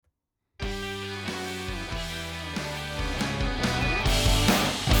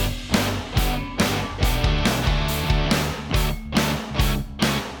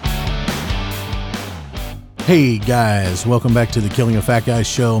Hey guys, welcome back to the Killing a Fat Guy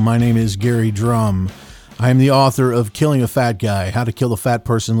show. My name is Gary Drum. I am the author of Killing a Fat Guy, How to Kill the Fat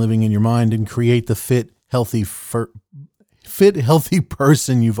Person Living in Your Mind and Create the Fit, Healthy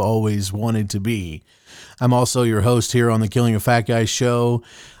Person You've Always Wanted to Be. I'm also your host here on the Killing a Fat Guy show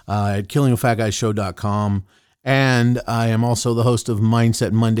at killingafatguyshow.com. And I am also the host of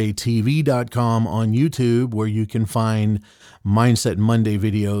MindsetMondayTV.com on YouTube, where you can find Mindset Monday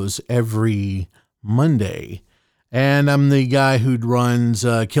videos every Monday. And I'm the guy who runs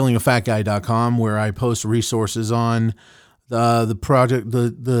killingafatguy.com, where I post resources on the project,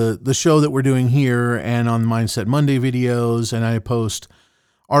 the show that we're doing here, and on Mindset Monday videos, and I post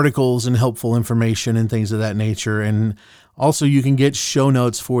articles and helpful information and things of that nature. And also you can get show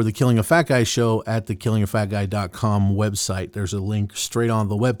notes for the Killing a Fat Guy show at the killingafatguy.com website. There's a link straight on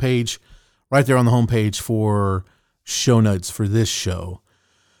the webpage, right there on the homepage for show notes for this show.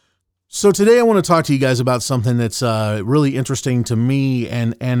 So today I want to talk to you guys about something that's really interesting to me,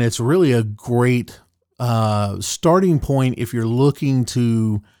 and it's really a great starting point if you're looking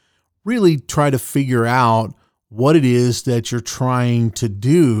to really try to figure out what it is that you're trying to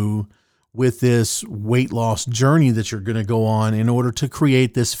do with this weight loss journey that you're going to go on in order to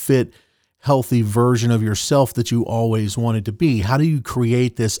create this fit, healthy version of yourself that you always wanted to be. How do you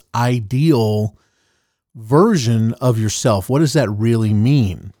create this ideal version of yourself? What does that really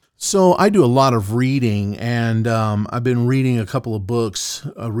mean? So I do a lot of reading, and I've been reading a couple of books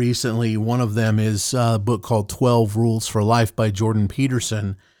recently. One of them is a book called 12 Rules for Life by Jordan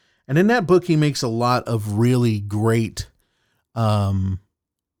Peterson. And in that book, he makes a lot of really great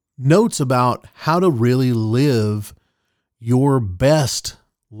notes about how to really live your best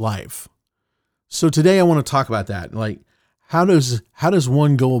life. So today I want to talk about that. Like, how does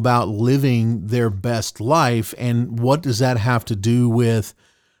one go about living their best life, and what does that have to do with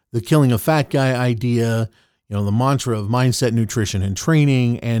the Killing a Fat Guy idea, the mantra of mindset, nutrition, and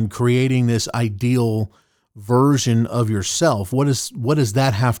training, and creating this ideal version of yourself? What does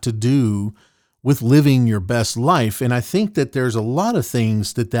that have to do with living your best life? And I think that there's a lot of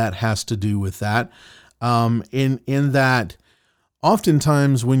things that has to do with that. In that,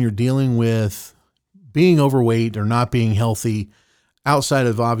 oftentimes when you're dealing with being overweight or not being healthy, outside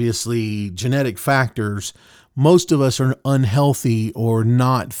of obviously genetic factors, most of us are unhealthy or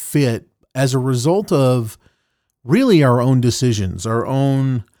not fit as a result of really our own decisions, our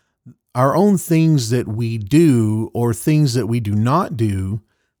own things that we do or things that we do not do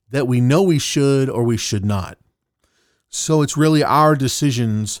that we know we should or we should not. So it's really our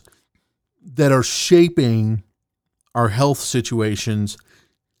decisions that are shaping our health situations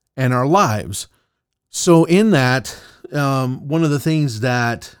and our lives. So in that, one of the things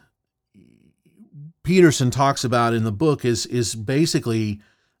that Peterson talks about in the book is basically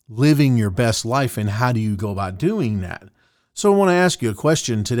living your best life, and how do you go about doing that? So I want to ask you a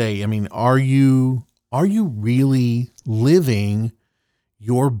question today. I mean, are you really living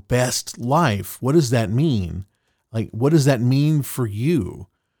your best life? What does that mean? Like, what does that mean for you?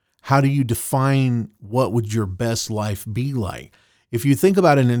 How do you define what would your best life be like? If you think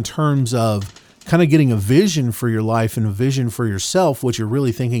about it in terms of kind of getting a vision for your life and a vision for yourself, what you're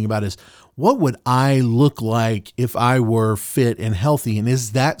really thinking about is, what would I look like if I were fit and healthy? And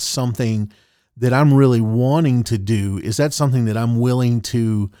is that something that I'm really wanting to do? Is that something that I'm willing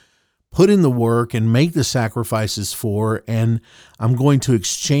to put in the work and make the sacrifices for? And I'm going to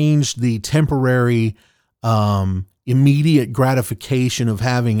exchange the temporary, immediate gratification of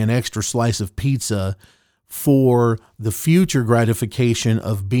having an extra slice of pizza for the future gratification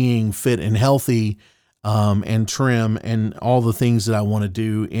of being fit and healthy, and trim, and all the things that I want to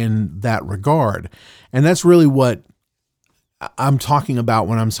do in that regard. And that's really what I'm talking about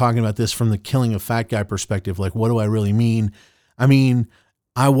when I'm talking about this from the Killing a Fat Guy perspective. Like, what do I really mean? I mean,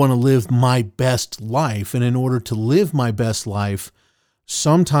 I want to live my best life. And in order to live my best life,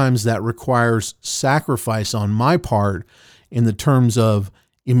 sometimes that requires sacrifice on my part in the terms of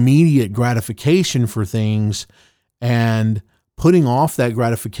immediate gratification for things, and putting off that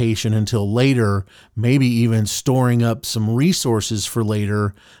gratification until later, maybe even storing up some resources for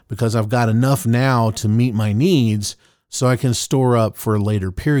later, because I've got enough now to meet my needs so I can store up for a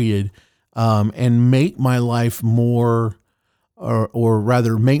later period, and make my life more, or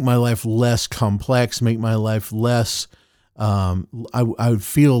rather make my life less complex, make my life less, I would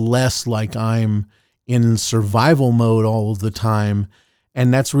feel less like I'm in survival mode all of the time.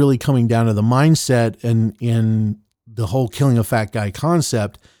 And that's really coming down to the mindset, and in the whole Killing a Fat Guy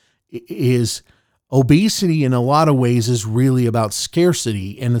concept is obesity in a lot of ways is really about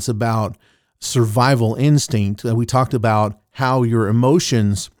scarcity, and it's about survival instinct. We talked about how your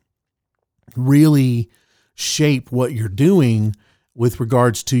emotions really shape what you're doing with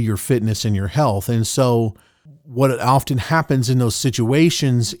regards to your fitness and your health. And so what often happens in those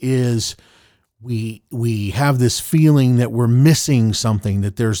situations is we have this feeling that we're missing something,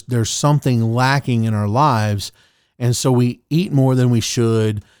 that there's something lacking in our lives. And so we eat more than we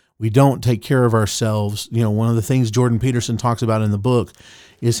should. We don't take care of ourselves. One of the things Jordan Peterson talks about in the book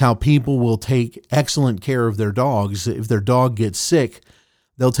is how people will take excellent care of their dogs. If their dog gets sick,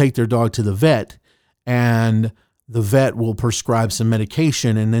 they'll take their dog to the vet, and the vet will prescribe some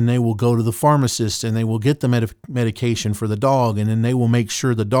medication, and then they will go to the pharmacist and they will get the medication for the dog. And then they will make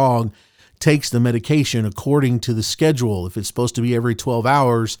sure the dog takes the medication according to the schedule. If it's supposed to be every 12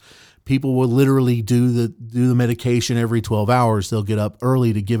 hours, people will literally do the medication every 12 hours. They'll get up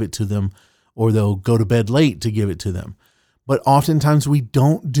early to give it to them, or they'll go to bed late to give it to them. But oftentimes we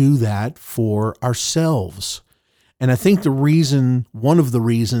don't do that for ourselves. And I think one of the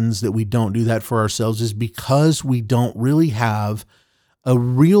reasons that we don't do that for ourselves is because we don't really have a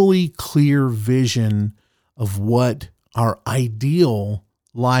really clear vision of what our ideal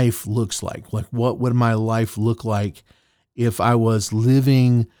life looks like. Like, what would my life look like if I was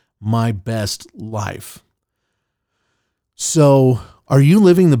living my best life? So, are you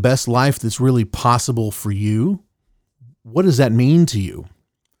living the best life that's really possible for you? What does that mean to you?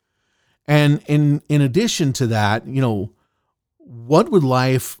 And in addition to that, what would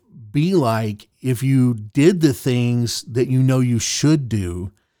life be like if you did the things that you should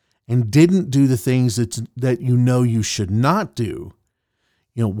do and didn't do the things that you should not do?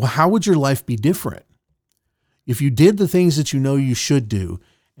 How would your life be different? If you did the things that you should do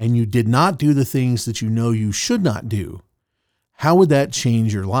and you did not do the things that you should not do, how would that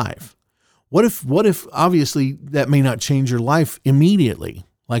change your life? What if obviously that may not change your life immediately?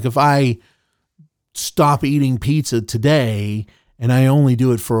 Like, if I stop eating pizza today and I only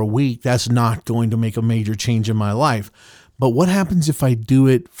do it for a week, that's not going to make a major change in my life. But what happens if I do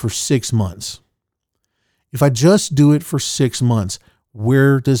it for 6 months? If I just do it for 6 months,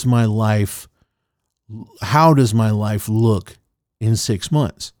 how does my life look in 6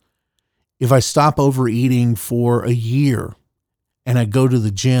 months? If I stop overeating for a year and I go to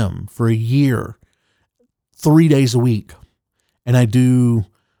the gym for a year, 3 days a week, and I do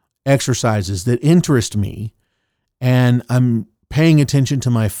exercises that interest me, and I'm paying attention to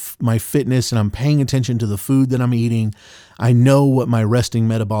my fitness, and I'm paying attention to the food that I'm eating. I know what my resting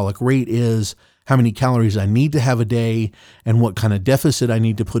metabolic rate is, how many calories I need to have a day, and what kind of deficit I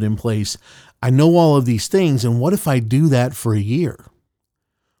need to put in place. I know all of these things. And what if I do that for a year?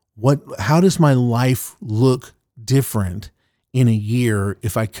 How does my life look different in a year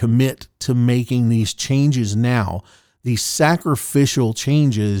if I commit to making these changes now, these sacrificial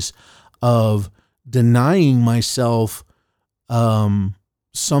changes of denying myself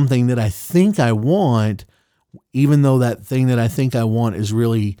something that I think I want, even though that thing that I think I want is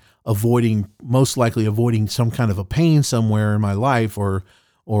really most likely avoiding some kind of a pain somewhere in my life, or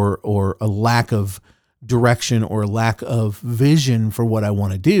a lack of direction or a lack of vision for what I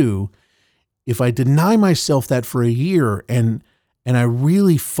want to do. If I deny myself that for a year and I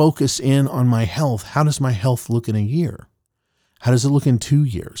really focus in on my health, how does my health look in a year? How does it look in 2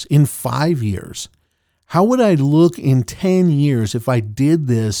 years, in 5 years? How would I look in 10 years if I did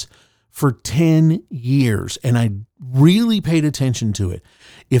this for 10 years and I really paid attention to it?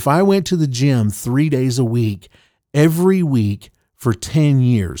 If I went to the gym 3 days a week, every week for 10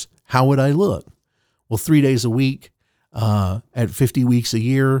 years, how would I look? Well, 3 days a week, at 50 weeks a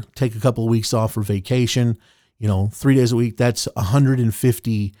year, take a couple of weeks off for vacation, 3 days a week, that's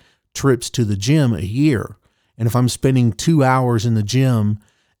 150 trips to the gym a year. And if I'm spending 2 hours in the gym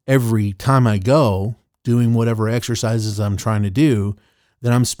every time I go, doing whatever exercises I'm trying to do,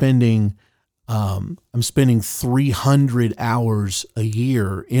 then I'm spending 300 hours a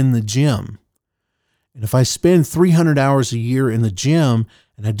year in the gym. And if I spend 300 hours a year in the gym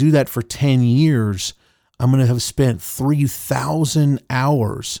and I do that for 10 years, I'm going to have spent 3,000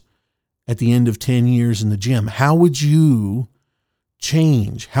 hours at the end of 10 years in the gym. How would you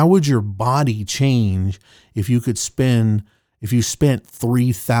change? How would your body change if you spent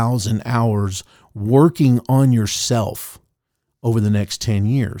 3,000 hours working on yourself over the next 10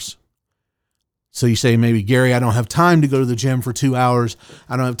 years? So you say, maybe, Gary, I don't have time to go to the gym for 2 hours.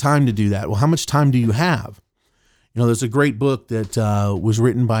 I don't have time to do that. Well, how much time do you have? There's a great book that was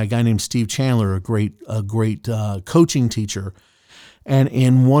written by a guy named Steve Chandler, a great coaching teacher. And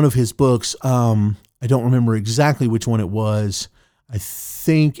in one of his books, I don't remember exactly which one it was. I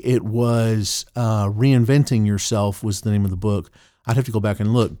think it was Reinventing Yourself was the name of the book. I'd have to go back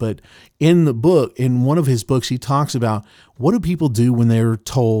and look. But in one of his books, he talks about, what do people do when they're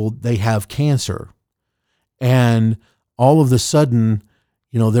told they have cancer? And all of a sudden,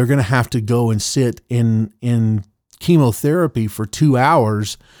 they're going to have to go and sit in chemotherapy for 2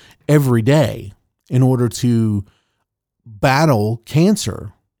 hours every day in order to battle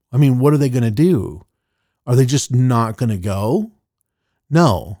cancer. I mean, what are they going to do? Are they just not going to go?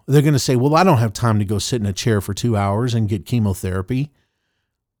 No, they're going to say, well, I don't have time to go sit in a chair for 2 hours and get chemotherapy.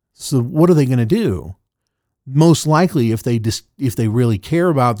 So what are they going to do? Most likely, if they really care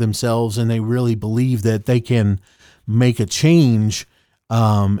about themselves and they really believe that they can make a change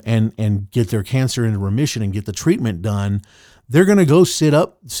and get their cancer into remission and get the treatment done, they're going to go sit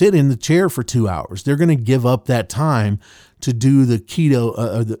in the chair for 2 hours. They're going to give up that time to do the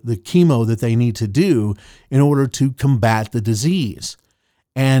chemo that they need to do in order to combat the disease.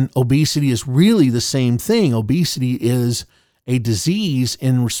 And obesity is really the same thing. Obesity is a disease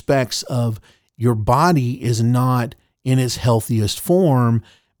in respects of your body is not in its healthiest form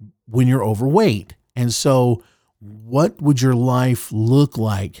when you're overweight. And so what would your life look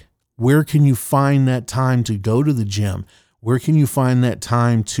like? Where can you find that time to go to the gym? Where can you find that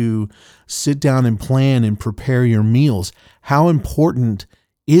time to sit down and plan and prepare your meals? How important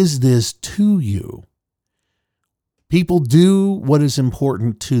is this to you? People do what is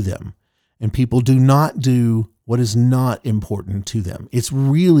important to them, and people do not do what is not important to them. It's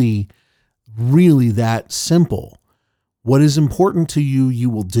really, really that simple. What is important to you, you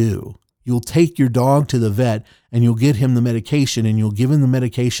will do. You'll take your dog to the vet and you'll get him the medication and you'll give him the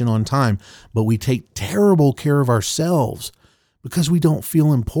medication on time. But we take terrible care of ourselves because we don't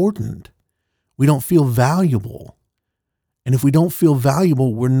feel important. We don't feel valuable. And if we don't feel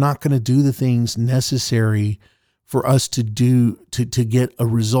valuable, we're not going to do the things necessary for us to do, to get a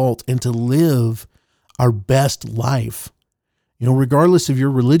result and to live our best life. Regardless of your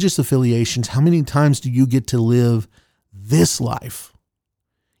religious affiliations, how many times do you get to live this life?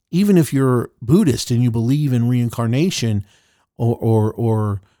 Even if you're Buddhist and you believe in reincarnation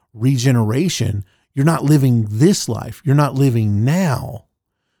or regeneration, you're not living this life. You're not living now.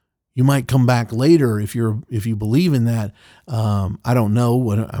 You might come back later if you believe in that. I don't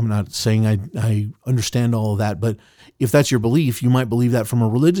know. I'm not saying I understand all of that, but if that's your belief, you might believe that from a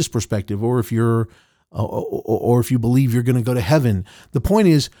religious perspective, or if you believe you're going to go to heaven. The point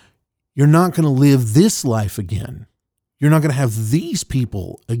is, you're not going to live this life again. You're not going to have these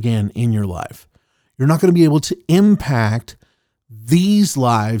people again in your life. You're not going to be able to impact these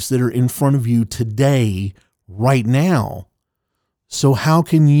lives that are in front of you today, right now. So how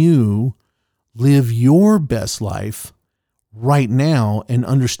can you live your best life right now and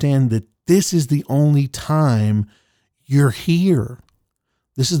understand that this is the only time you're here?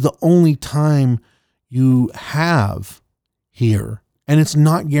 This is the only time you have here, and it's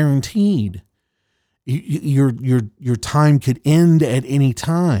not guaranteed. Your time could end at any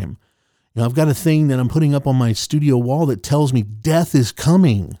time. I've got a thing that I'm putting up on my studio wall that tells me death is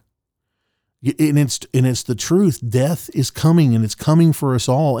coming. And it's the truth. Death is coming, and it's coming for us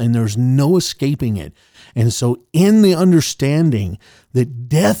all, and there's no escaping it. And so in the understanding that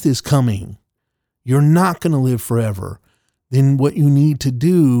death is coming, you're not going to live forever, then what you need to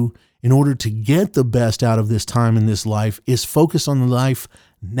do in order to get the best out of this time in this life is focus on the life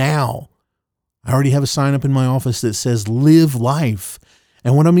now. I already have a sign up in my office that says live life.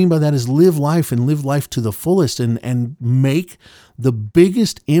 And what I mean by that is live life and live life to the fullest and make the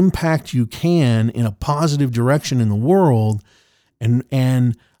biggest impact you can in a positive direction in the world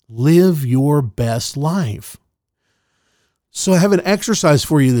and live your best life. So I have an exercise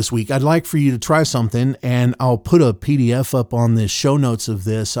for you this week. I'd like for you to try something, and I'll put a PDF up on the show notes of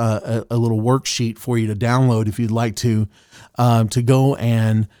this, a little worksheet for you to download if you'd like to go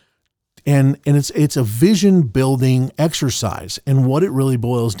and it's a vision building exercise. And what it really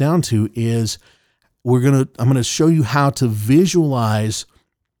boils down to is I'm going to show you how to visualize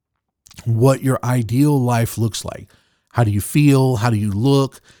what your ideal life looks like. How do you feel? How do you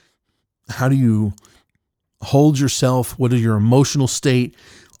look? How do you hold yourself? What is your emotional state?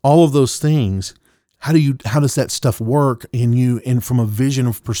 All of those things. How does that stuff work in you? And from a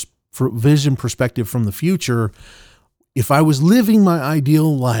vision perspective from the future, if I was living my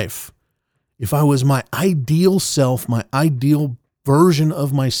ideal life, if I was my ideal self, my ideal version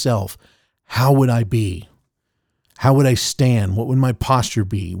of myself, how would I be? How would I stand? What would my posture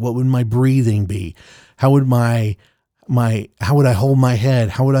be? What would my breathing be? How would how would I hold my head?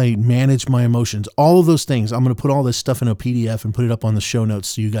 How would I manage my emotions? All of those things. I'm going to put all this stuff in a PDF and put it up on the show notes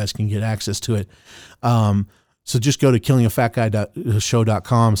so you guys can get access to it. So just go to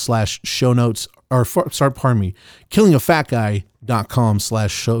killingafatguy.show.com/show notes,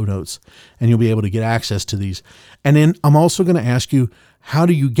 killingafatguy.com/show notes, and you'll be able to get access to these. And then I'm also going to ask you, how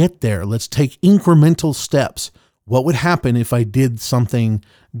do you get there? Let's take incremental steps. What would happen if I did something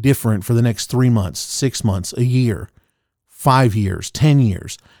different for the next 3 months, 6 months, a year, 5 years, 10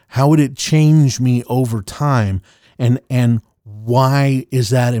 years? How would it change me over time? And why is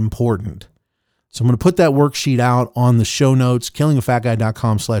that important? So I'm going to put that worksheet out on the show notes,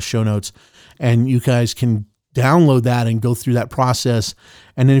 killingafatguy.com/show notes, and you guys can download that and go through that process.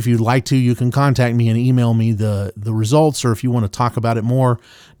 And then if you'd like to, you can contact me and email me the results, or if you want to talk about it more,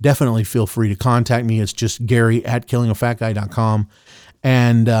 definitely feel free to contact me. It's just Gary@killingafatguy.com.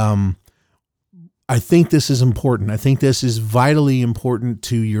 And I think this is important. I think this is vitally important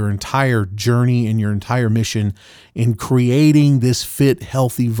to your entire journey and your entire mission in creating this fit,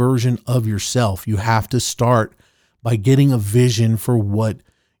 healthy version of yourself. You have to start by getting a vision for what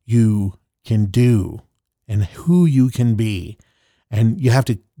you can do and who you can be. And you have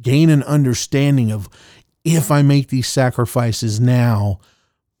to gain an understanding of, if I make these sacrifices now,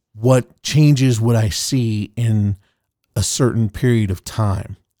 what changes would I see in a certain period of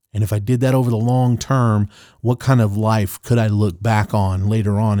time? And if I did that over the long term, what kind of life could I look back on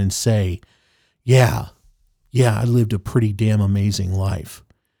later on and say, yeah, I lived a pretty damn amazing life,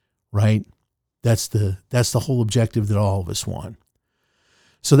 right? That's the whole objective that all of us want.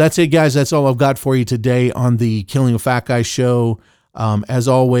 So that's it, guys. That's all I've got for you today on the Killing a Fat Guy show. As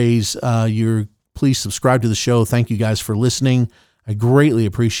always, please subscribe to the show. Thank you guys for listening. I greatly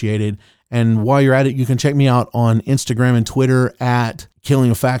appreciate it. And while you're at it, you can check me out on Instagram and Twitter at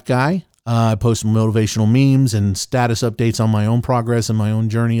Killing a Fat Guy. I post motivational memes and status updates on my own progress and my own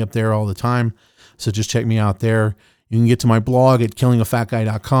journey up there all the time. So just check me out there. You can get to my blog at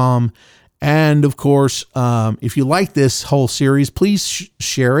killingafatguy.com. And of course, if you like this whole series, please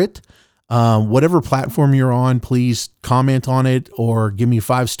share it. Whatever platform you're on, please comment on it or give me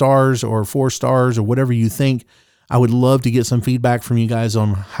 5 stars or 4 stars or whatever you think. I would love to get some feedback from you guys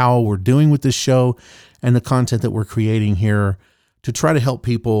on how we're doing with this show and the content that we're creating here to try to help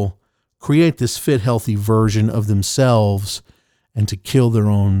people create this fit, healthy version of themselves and to kill their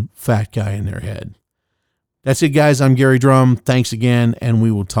own fat guy in their head. That's it, guys. I'm Gary Drum. Thanks again, and we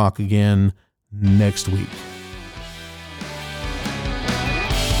will talk again next week.